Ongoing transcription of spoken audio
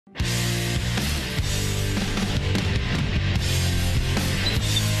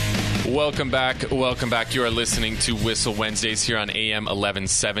Welcome back. You are listening to Whissel Wednesdays here on AM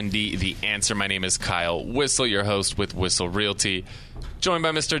 1170. The Answer. My name is Kyle Whissel, your host with Whissel Realty, joined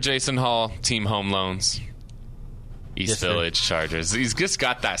by Mr. Jason Hall, Team Home Loans, East Village Chargers. He's just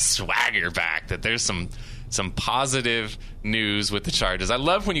got that swagger back. That there's some positive news with the Chargers. I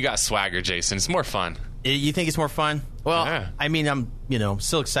love when you got swagger, Jason. It's more fun. You think it's more fun? Well, yeah. I mean, I'm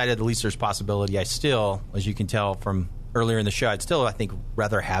still excited. At least there's possibility. I still, as you can tell from earlier in the show, I'd still, I think,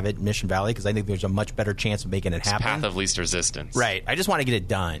 rather have it in Mission Valley because I think there's a much better chance of making it happen. Path of least resistance. Right. I just want to get it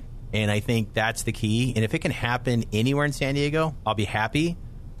done. And I think that's the key. And if it can happen anywhere in San Diego, I'll be happy.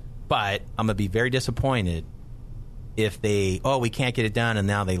 But I'm going to be very disappointed if we can't get it done and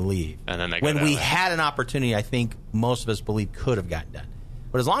now they leave. And then they go when we had an opportunity, I think most of us believe could have gotten done.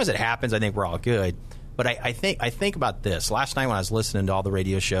 But as long as it happens, I think we're all good. But I think about this. Last night when I was listening to all the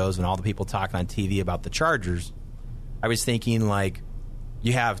radio shows and all the people talking on TV about the Chargers, I was thinking, like,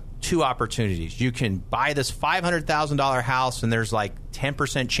 you have two opportunities. You can buy this $500,000 house, and there's like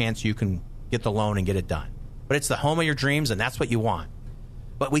 10% chance you can get the loan and get it done. But it's the home of your dreams, and that's what you want.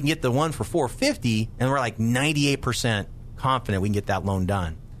 But we can get the one for $450,000, and we're like 98% confident we can get that loan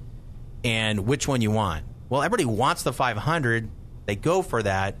done. And which one you want? Well, everybody wants the $500,000. They go for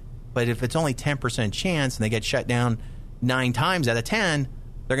that. But if it's only 10% chance and they get shut down 9 times out of 10,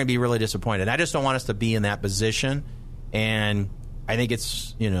 they're going to be really disappointed. I just don't want us to be in that position. And I think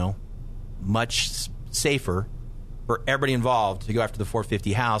it's, much safer for everybody involved to go after the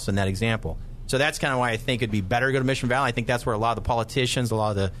 $450,000 house in that example. So that's kind of why I think it'd be better to go to Mission Valley. I think that's where a lot of the politicians, a lot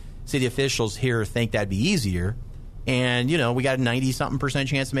of the city officials here think that'd be easier. And, we got a 90-something%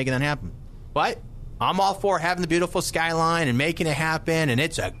 chance of making that happen. But I'm all for having the beautiful skyline and making it happen, and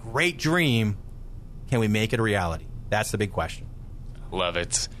it's a great dream. Can we make it a reality? That's the big question. Love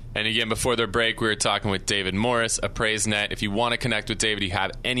it. And again, before the break, we were talking with David Morris, AppraiseNet. If you want to connect with David, you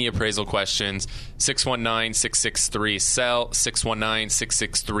have any appraisal questions, 619-663-SELL,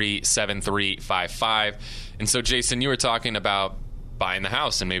 619-663-7355. And so, Jason, you were talking about buying the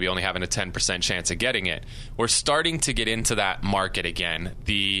house and maybe only having a 10% chance of getting it. We're starting to get into that market again.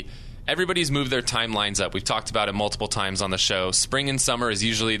 Everybody's moved their timelines up. We've talked about it multiple times on the show. Spring and summer is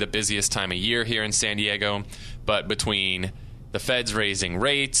usually the busiest time of year here in San Diego, but between the Fed's raising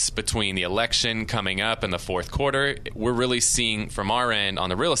rates, between the election coming up in the fourth quarter, we're really seeing from our end on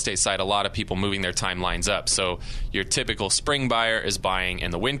the real estate side a lot of people moving their timelines up. So your typical spring buyer is buying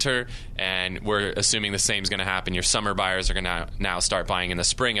in the winter, and we're assuming the same is going to happen. Your summer buyers are going to now start buying in the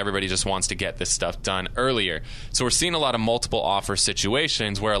spring. Everybody just wants to get this stuff done earlier. So we're seeing a lot of multiple offer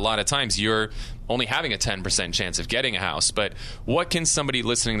situations where a lot of times you're only having a 10% chance of getting a house. But what can somebody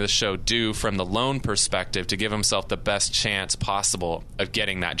listening to the show do from the loan perspective to give himself the best chance possible of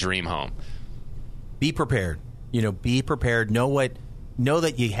getting that dream home? Be prepared. Be prepared. Know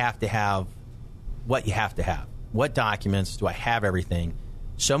that you have to have what you have to have. What documents? Do I have everything?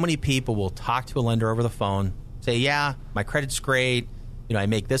 So many people will talk to a lender over the phone, say, yeah, my credit's great. I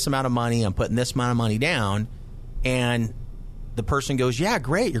make this amount of money. I'm putting this amount of money down. And the person goes, yeah,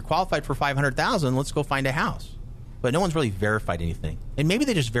 great, you're qualified for $500,000. Let's go find a house. But no one's really verified anything. And maybe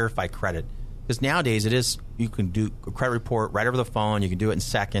they just verify credit. Because nowadays you can do a credit report right over the phone. You can do it in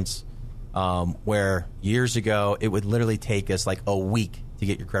seconds. Where years ago, it would literally take us like a week to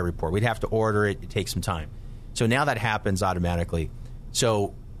get your credit report. We'd have to order it. It takes some time. So now that happens automatically.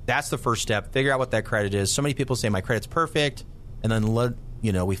 So that's the first step. Figure out what that credit is. So many people say my credit's perfect. And then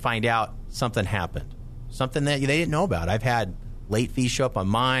we find out something happened. Something that they didn't know about. I've had late fees show up on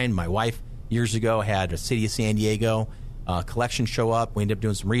mine. My wife years ago had a City of San Diego collection show up. We ended up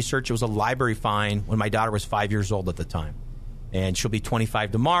doing some research. It was a library fine when my daughter was 5 years old at the time. And she'll be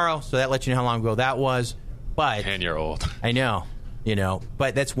 25 tomorrow, so that lets you know how long ago that was. But and you're old. I know.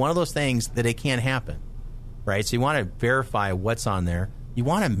 But that's one of those things that it can't happen, right? So you want to verify what's on there. You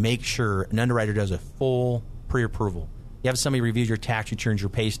want to make sure an underwriter does a full pre-approval. You have somebody review your tax returns, your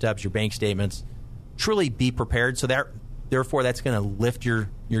pay stubs, your bank statements. Truly be prepared. So therefore, that's going to lift your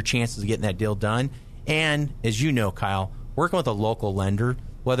chances of getting that deal done. And as you know, Kyle, working with a local lender,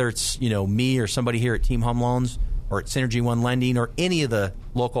 whether it's me or somebody here at Team Home Loans or at Synergy One Lending or any of the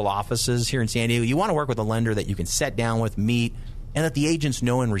local offices here in San Diego, you want to work with a lender that you can sit down with, meet, and that the agents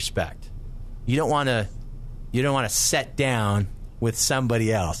know and respect. You don't want to sit down with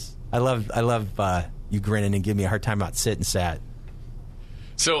somebody else. I love you grinning and giving me a hard time about sit and sat.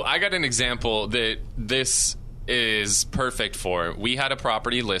 So I got an example that this is perfect for. We had a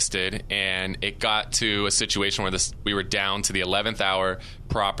property listed, and it got to a situation where we were down to the 11th hour.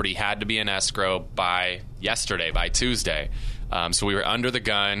 Property had to be in escrow by yesterday, by Tuesday. So we were under the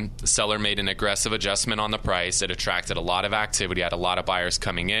gun. The seller made an aggressive adjustment on the price. It attracted a lot of activity, had a lot of buyers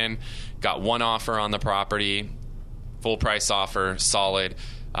coming in, got one offer on the property, full price offer, solid.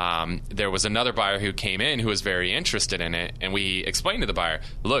 There was another buyer who came in who was very interested in it, and we explained to the buyer,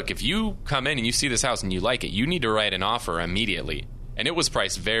 look, if you come in and you see this house and you like it, you need to write an offer immediately. And it was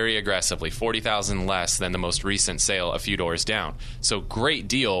priced very aggressively, $40,000 less than the most recent sale a few doors down. So great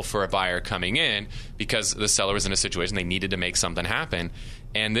deal for a buyer coming in because the seller was in a situation they needed to make something happen.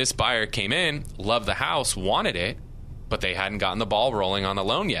 And this buyer came in, loved the house, wanted it, but they hadn't gotten the ball rolling on the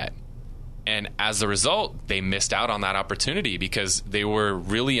loan yet. And as a result, they missed out on that opportunity because they were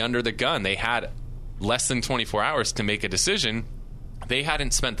really under the gun. They had less than 24 hours to make a decision. They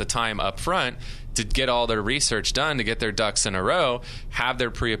hadn't spent the time up front to get all their research done, to get their ducks in a row, have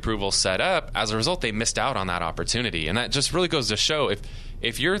their pre-approval set up. As a result, they missed out on that opportunity. And that just really goes to show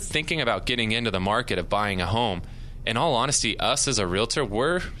if you're thinking about getting into the market of buying a home, in all honesty, us as a realtor,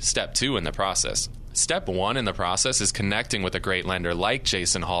 we're step 2 in the process. Step 1 in the process is connecting with a great lender like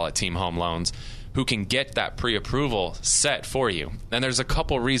Jason Hall at Team Home Loans, who can get that pre-approval set for you. And there's a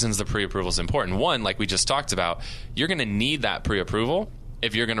couple reasons the pre-approval is important. One, like we just talked about, you're going to need that pre-approval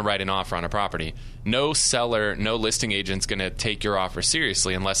if you're going to write an offer on a property. No seller, no listing agent's going to take your offer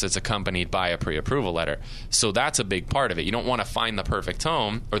seriously unless it's accompanied by a pre-approval letter. So that's a big part of it. You don't want to find the perfect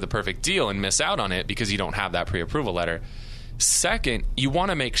home or the perfect deal and miss out on it because you don't have that pre-approval letter. Second, you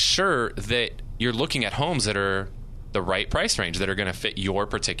want to make sure that you're looking at homes that are the right price range, that are going to fit your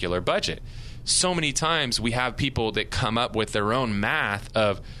particular budget. So many times we have people that come up with their own math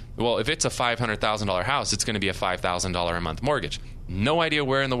of, well, if it's a $500,000 house, it's going to be a $5,000 a month mortgage. No idea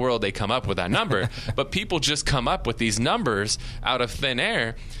where in the world they come up with that number, but people just come up with these numbers out of thin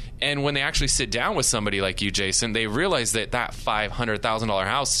air. And when they actually sit down with somebody like you, Jason, they realize that that $500,000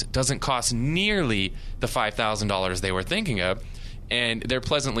 house doesn't cost nearly the $5,000 they were thinking of. And they're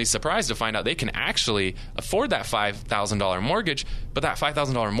pleasantly surprised to find out they can actually afford that $5,000 mortgage, but that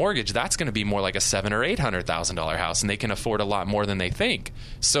 $5,000 mortgage, that's going to be more like a $700,000 or $800,000 house, and they can afford a lot more than they think.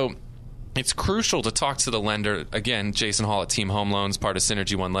 So it's crucial to talk to the lender. Again, Jason Hall at Team Home Loans, part of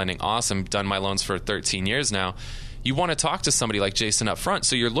Synergy One Lending. Awesome. Done my loans for 13 years now. You want to talk to somebody like Jason up front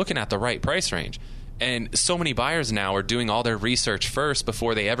so you're looking at the right price range. And so many buyers now are doing all their research first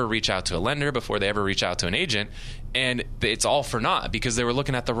before they ever reach out to a lender, before they ever reach out to an agent. And it's all for naught because they were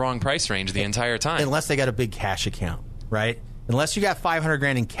looking at the wrong price range the entire time. Unless they got a big cash account, right? Unless you got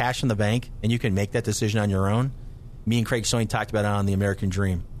 $500,000 in cash in the bank and you can make that decision on your own. Me and Craig Soin talked about it on The American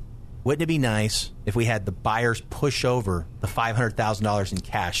Dream. Wouldn't it be nice if we had the buyers push over the $500,000 in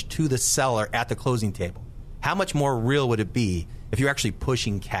cash to the seller at the closing table? How much more real would it be if you're actually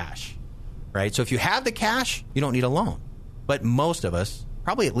pushing cash? Right? So if you have the cash, you don't need a loan. But most of us,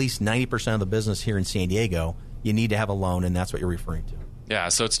 probably at least 90% of the business here in San Diego, you need to have a loan, and that's what you're referring to. Yeah,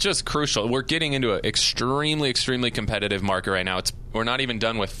 so it's just crucial. We're getting into an extremely, extremely competitive market right now. We're not even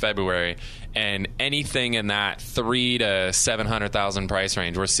done with February, and anything in that $300,000 to $700,000 price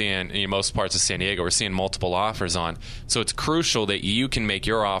range, we're seeing in most parts of San Diego, we're seeing multiple offers on. So it's crucial that you can make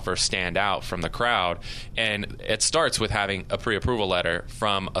your offer stand out from the crowd, and it starts with having a pre-approval letter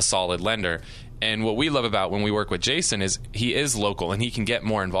from a solid lender. And what we love about when we work with Jason is he is local, and he can get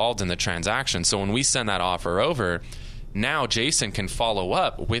more involved in the transaction. So when we send that offer over, now Jason can follow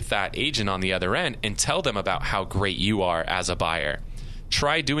up with that agent on the other end and tell them about how great you are as a buyer.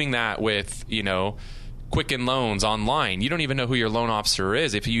 Try doing that with, Quicken Loans online. You don't even know who your loan officer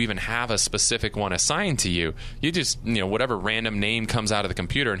is if you even have a specific one assigned to you. You just, whatever random name comes out of the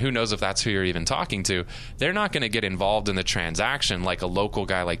computer, and who knows if that's who you're even talking to. They're not going to get involved in the transaction like a local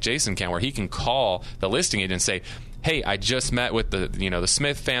guy like Jason can, where he can call the listing agent and say, hey, I just met with the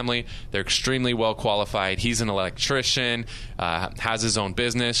Smith family. They're extremely well qualified. He's an electrician, has his own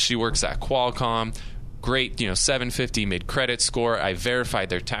business. She works at Qualcomm. Great, 750 mid-credit score. I verified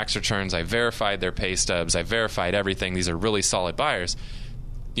their tax returns. I verified their pay stubs. I verified everything. These are really solid buyers.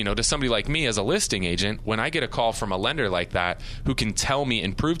 To somebody like me as a listing agent, when I get a call from a lender like that who can tell me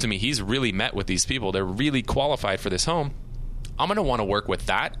and prove to me he's really met with these people, they're really qualified for this home, I'm going to want to work with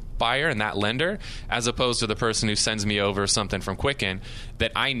that buyer and that lender as opposed to the person who sends me over something from Quicken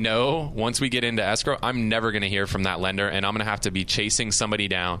that I know once we get into escrow, I'm never going to hear from that lender, and I'm going to have to be chasing somebody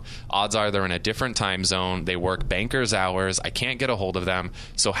down. Odds are they're in a different time zone. They work bankers' hours. I can't get a hold of them.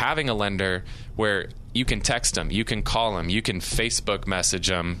 So having a lender where you can text them, you can call them, you can Facebook message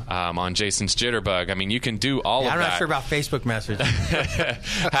them on Jason's Jitterbug. I mean, you can do all of that. I'm not sure about Facebook messaging.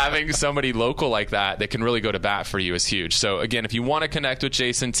 Having somebody local like that can really go to bat for you is huge. So again, if you want to connect with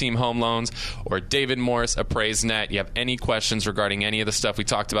Jason, Team Team Home Loans, or David Morris, AppraiseNet. You have any questions regarding any of the stuff we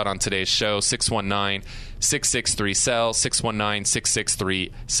talked about on today's show, 619-663-SELL,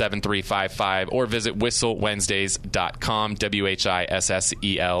 619-663-7355, or visit WhisselWednesdays.com,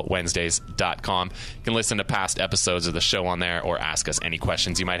 WHISSEL Wednesdays.com. You can listen to past episodes of the show on there or ask us any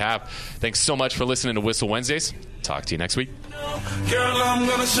questions you might have. Thanks so much for listening to Whissel Wednesdays. Talk to you next week. Girl, I'm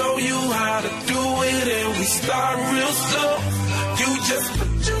gonna show you how to do it, and we start real slow. You just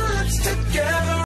put your lips together.